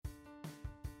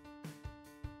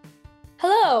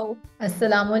Hello,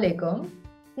 Assalamu alaikum.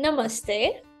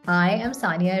 namaste, I am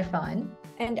Sania Irfan,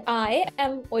 and I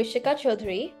am Oishika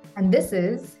Chaudhary. and this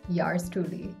is yours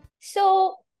truly.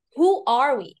 So, who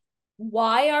are we?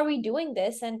 Why are we doing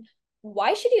this? And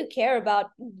why should you care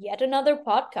about yet another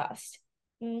podcast?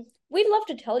 We'd love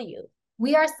to tell you.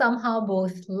 We are somehow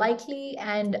both likely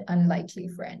and unlikely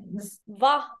friends.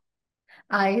 Vah!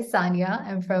 I, Sania,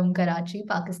 am from Karachi,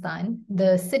 Pakistan,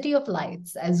 the city of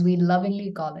lights, as we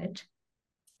lovingly call it.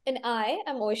 And I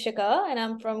am Oishika, and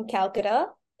I'm from Calcutta,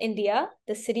 India,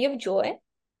 the city of joy.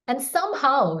 And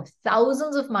somehow,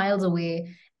 thousands of miles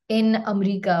away in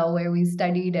America, where we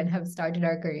studied and have started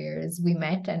our careers, we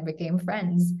met and became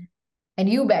friends. And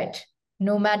you bet,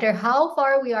 no matter how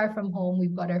far we are from home,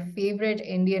 we've got our favorite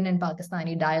Indian and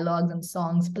Pakistani dialogues and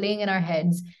songs playing in our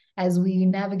heads as we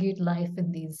navigate life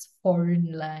in these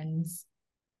foreign lands.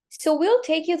 So, we'll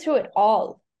take you through it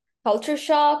all: culture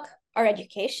shock, our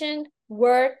education,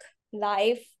 work,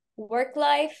 work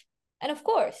life, and of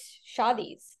course,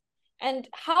 shadis, and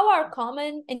how our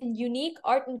common and unique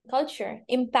art and culture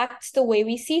impacts the way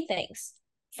we see things.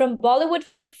 From Bollywood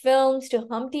films to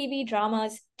hum TV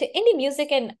dramas to indie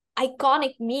music and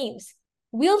iconic memes,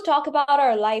 we'll talk about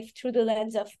our life through the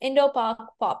lens of Indo-Pak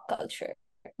pop culture.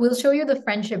 We'll show you the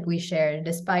friendship we share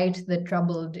despite the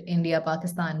troubled India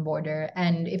Pakistan border.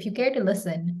 And if you care to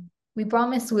listen, we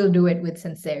promise we'll do it with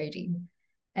sincerity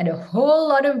and a whole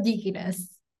lot of geekiness.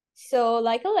 So,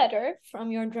 like a letter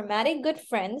from your dramatic good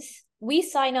friends, we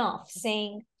sign off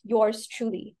saying, yours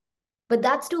truly. But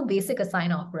that's too basic a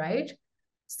sign off, right?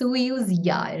 So we use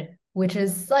yar, which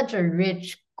is such a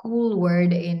rich, cool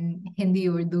word in Hindi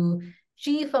Urdu.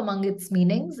 Chief among its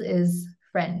meanings is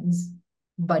friends,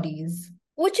 buddies.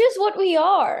 Which is what we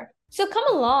are. So,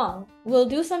 come along. We'll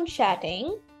do some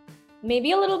chatting,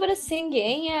 maybe a little bit of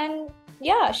singing, and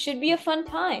yeah, should be a fun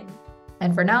time.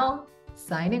 And for now,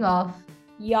 signing off.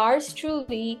 Yours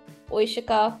truly,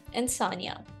 Oishika and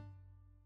Sanya.